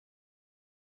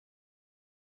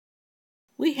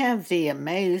We have the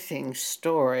amazing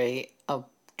story of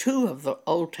two of the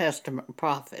Old Testament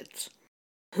prophets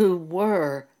who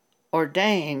were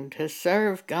ordained to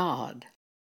serve God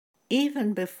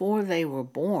even before they were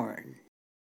born.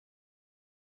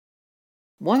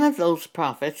 One of those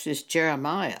prophets is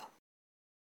Jeremiah.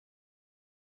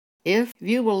 If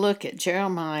you will look at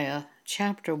Jeremiah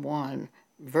chapter 1,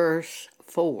 verse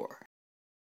 4,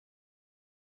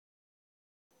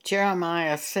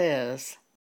 Jeremiah says,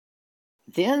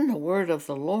 "Then the word of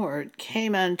the Lord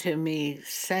came unto me,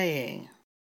 saying,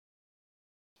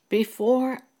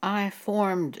 Before I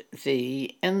formed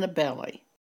thee in the belly,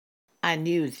 I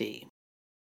knew thee.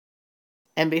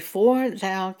 And before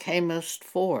thou camest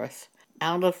forth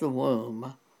out of the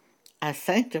womb, I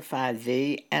sanctified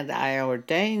thee, and I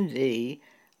ordained thee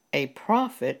a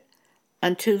prophet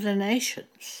unto the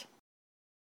nations."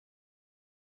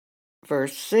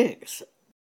 Verse 6,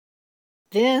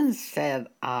 "Then said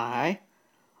I,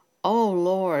 O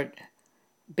Lord,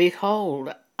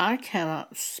 behold, I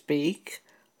cannot speak,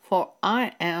 for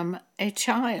I am a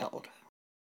child.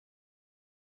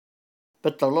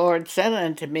 But the Lord said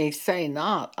unto me, Say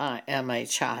not, I am a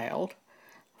child,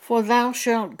 for thou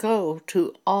shalt go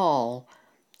to all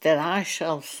that I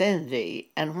shall send thee,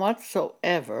 and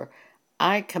whatsoever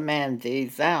I command thee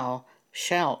thou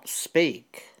shalt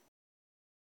speak.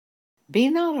 Be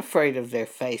not afraid of their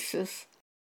faces,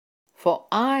 for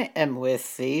I am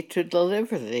with thee to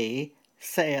deliver thee,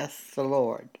 saith the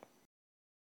Lord."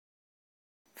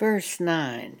 Verse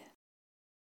 9,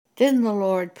 "Then the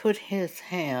Lord put his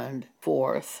hand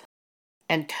forth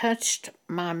and touched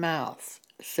my mouth,"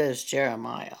 says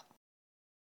Jeremiah.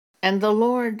 "And the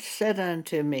Lord said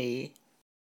unto me,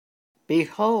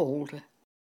 Behold,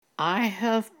 I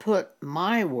have put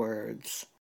my words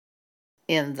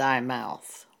in thy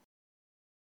mouth.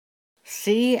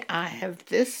 See, I have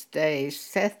this day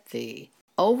set thee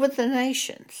over the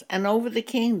nations and over the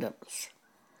kingdoms,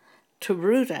 to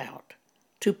root out,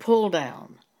 to pull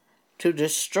down, to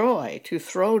destroy, to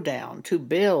throw down, to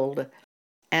build,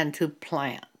 and to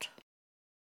plant."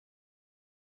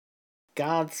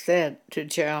 God said to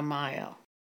Jeremiah,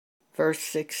 verse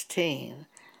 16,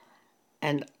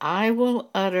 "And I will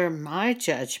utter my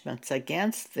judgments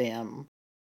against them,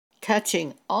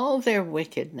 touching all their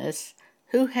wickedness,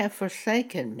 who have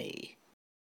forsaken me,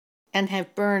 and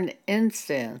have burned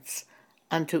incense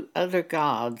unto other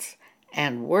gods,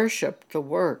 and worshipped the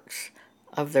works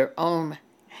of their own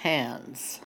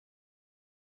hands."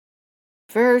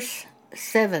 Verse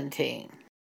 17,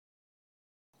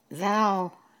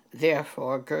 "Thou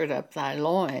therefore gird up thy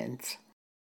loins,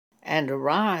 and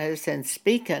arise and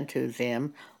speak unto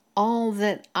them all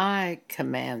that I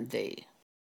command thee.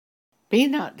 Be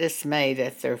not dismayed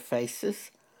at their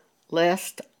faces,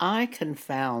 lest I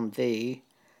confound thee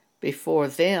before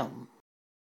them.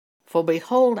 For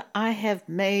behold, I have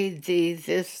made thee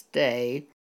this day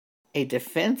a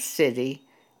defence city,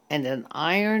 and an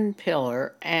iron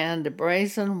pillar, and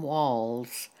brazen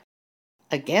walls,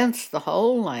 against the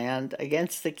whole land,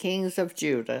 against the kings of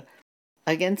Judah,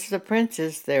 against the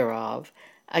princes thereof,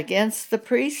 against the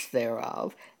priests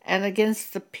thereof, and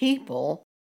against the people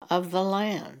of the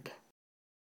land.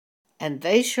 And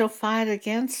they shall fight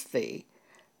against thee,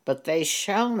 but they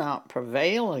shall not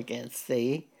prevail against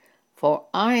thee, for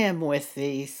I am with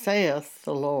thee, saith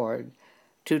the Lord,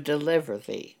 to deliver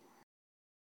thee."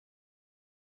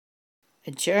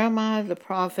 And Jeremiah the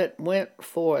prophet went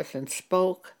forth and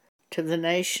spoke to the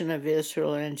nation of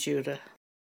Israel and Judah,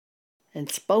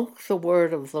 and spoke the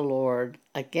word of the Lord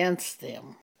against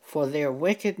them for their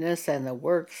wickedness and the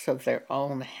works of their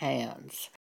own hands.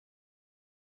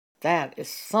 That is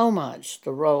so much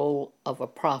the role of a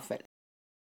prophet.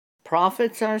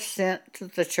 Prophets are sent to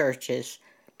the churches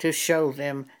to show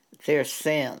them their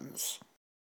sins.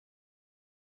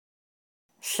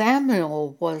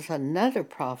 Samuel was another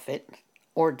prophet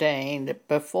ordained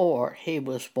before he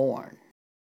was born.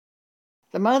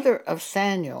 The mother of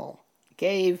Samuel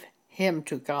gave him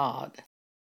to God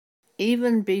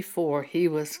even before he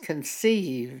was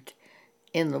conceived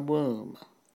in the womb.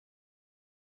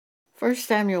 1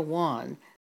 Samuel 1,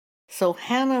 "So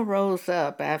Hannah rose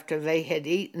up after they had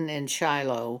eaten in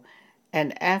Shiloh,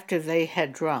 and after they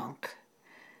had drunk.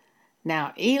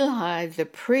 Now Eli the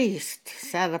priest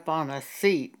sat upon a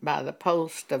seat by the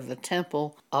post of the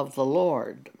temple of the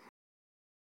Lord.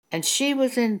 And she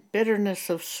was in bitterness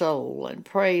of soul, and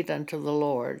prayed unto the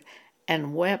Lord,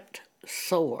 and wept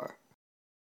sore.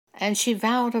 And she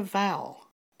vowed a vow,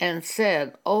 and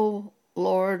said, O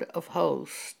Lord of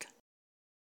hosts,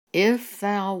 if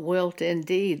thou wilt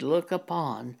indeed look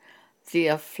upon the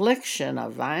affliction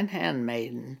of thine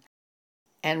handmaiden,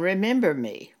 and remember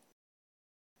me,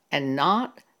 and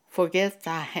not forget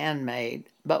thy handmaid,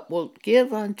 but wilt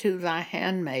give unto thy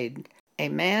handmaid a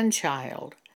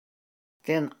man-child,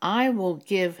 then I will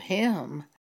give him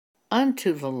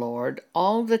unto the Lord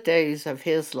all the days of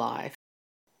his life,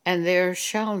 and there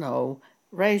shall no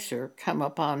razor come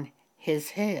upon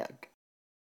his head.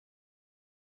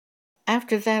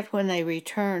 After that, when they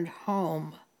returned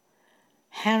home,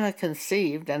 Hannah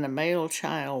conceived, and a male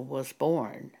child was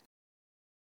born.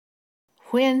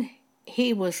 When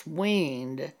he was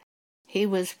weaned, he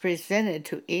was presented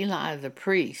to Eli the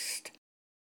priest,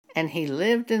 and he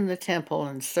lived in the temple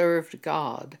and served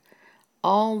God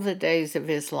all the days of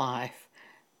his life,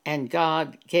 and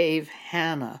God gave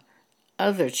Hannah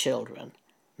other children,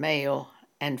 male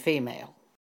and female.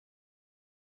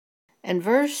 And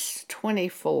verse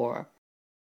 24,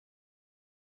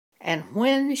 and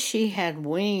when she had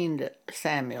weaned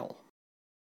Samuel,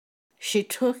 she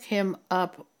took him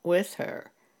up with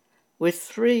her, with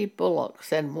 3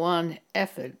 bullocks and 1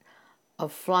 ephah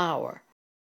of flour,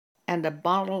 and a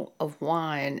bottle of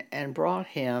wine, and brought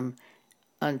him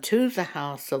unto the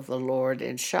house of the Lord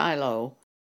in Shiloh,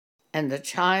 and the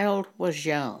child was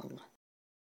young.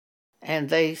 And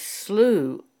they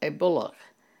slew a bullock,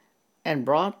 and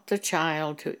brought the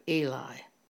child to Eli.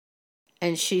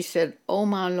 And she said, O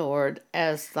my Lord,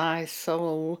 as thy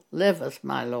soul liveth,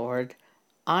 my Lord,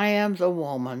 I am the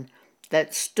woman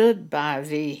that stood by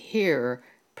thee here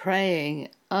praying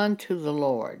unto the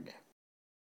Lord.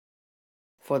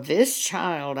 For this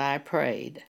child I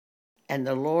prayed, and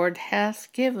the Lord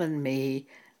hath given me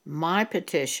my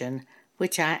petition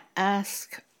which I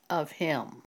asked of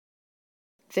him.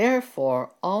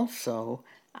 Therefore also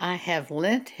I have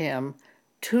lent him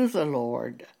to the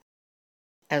Lord.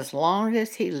 As long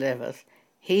as he liveth,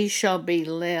 he shall be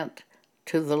lent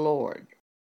to the Lord.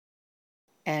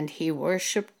 And he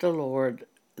worshipped the Lord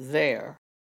there.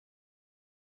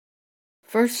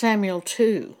 1 Samuel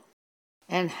 2.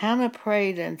 And Hannah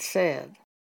prayed and said,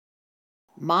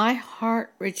 My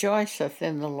heart rejoiceth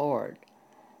in the Lord.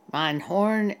 Mine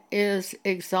horn is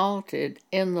exalted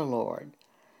in the Lord.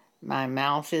 My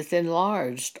mouth is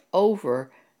enlarged over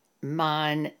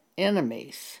mine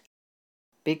enemies,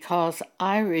 because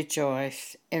I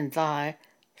rejoice in thy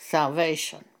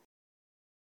salvation.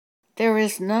 There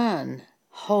is none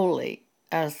holy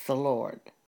as the Lord,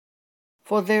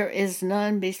 for there is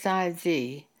none beside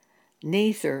thee,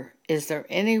 neither is there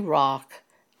any rock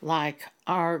like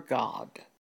our God.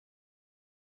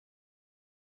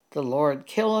 The Lord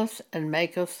killeth and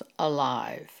maketh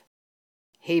alive.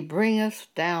 He bringeth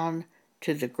down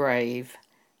to the grave,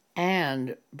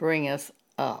 and bringeth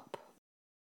up.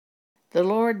 The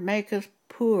Lord maketh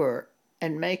poor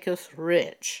and maketh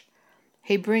rich.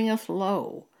 He bringeth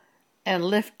low and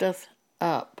lifteth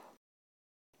up.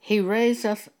 He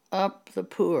raiseth up the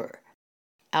poor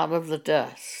out of the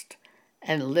dust,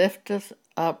 and lifteth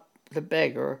up the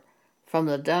beggar from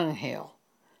the dunghill,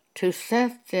 to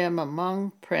set them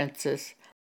among princes,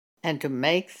 and to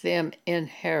make them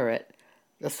inherit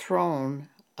the throne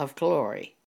of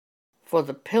glory. For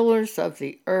the pillars of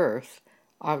the earth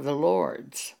are the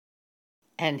Lord's,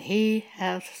 and he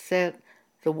hath set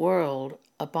the world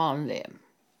upon them.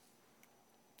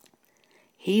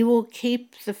 He will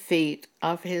keep the feet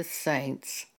of his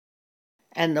saints,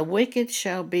 and the wicked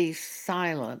shall be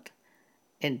silent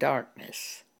in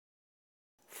darkness.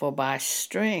 For by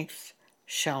strength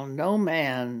shall no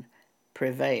man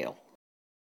prevail.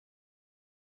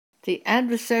 The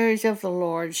adversaries of the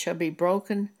Lord shall be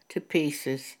broken to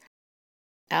pieces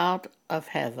out of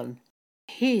heaven.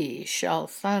 He shall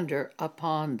thunder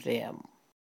upon them.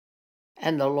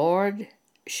 And the Lord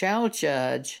shall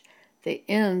judge the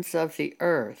ends of the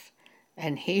earth,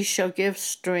 and he shall give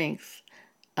strength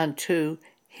unto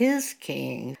his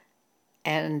king,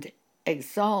 and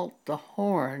exalt the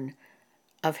horn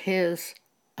of his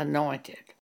anointed.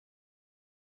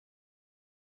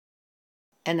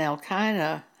 And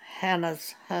Elkanah,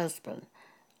 Hannah's husband,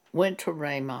 went to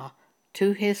Ramah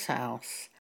to his house,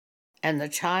 and the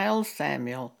child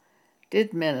Samuel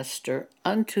did minister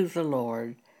unto the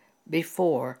Lord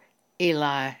before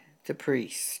Eli the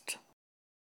priest.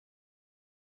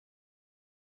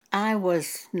 I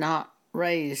was not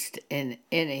raised in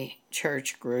any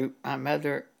church group. My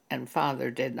mother and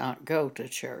father did not go to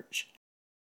church.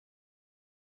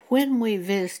 When we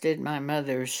visited my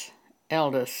mother's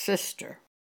eldest sister,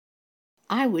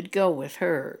 I would go with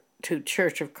her to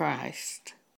Church of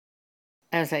Christ.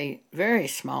 As a very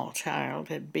small child,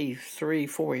 I'd be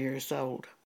 3-4 years old.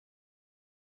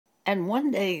 And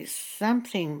one day,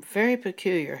 something very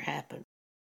peculiar happened.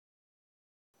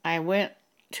 I went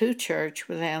to church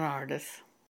with Aunt Ardith,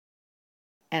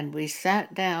 and we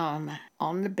sat down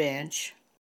on the bench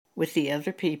with the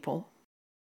other people,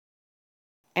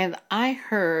 and I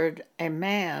heard a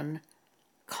man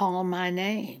call my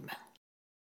name.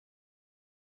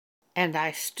 And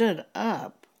I stood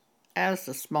up as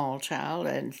a small child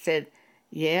and said,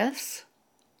 "Yes,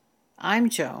 I'm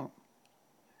Joan."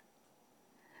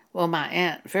 Well, my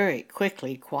aunt very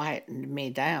quickly quietened me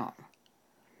down,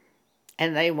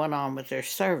 and they went on with their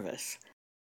service.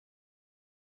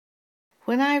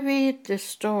 When I read the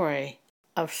story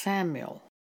of Samuel,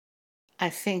 I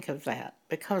think of that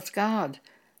because God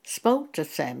spoke to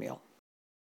Samuel.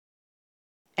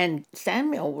 And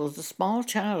Samuel was a small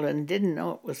child and didn't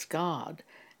know it was God.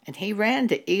 And he ran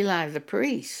to Eli the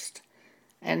priest,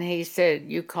 and he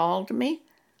said, "You called me?"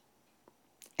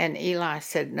 And Eli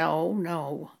said,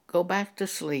 No, go back to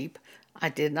sleep. I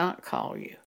did not call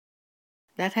you."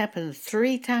 That happened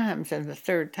 3 times, and the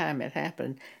 3rd time it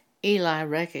happened, Eli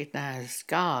recognized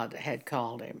God had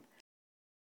called him.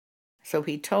 So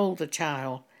he told the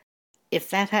child, "If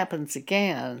that happens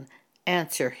again,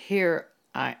 answer, 'Here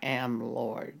I am,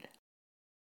 Lord.'"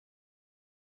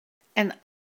 And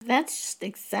that's just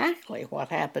exactly what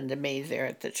happened to me there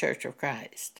at the Church of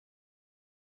Christ.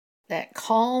 That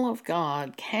call of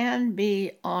God can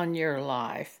be on your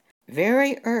life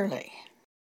very early,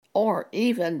 or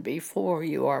even before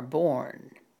you are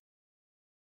born.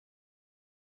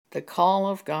 The call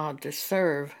of God to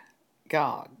serve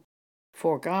God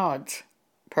for God's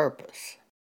purpose.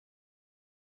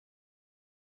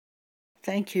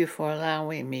 Thank you for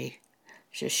allowing me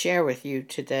to share with you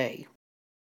today.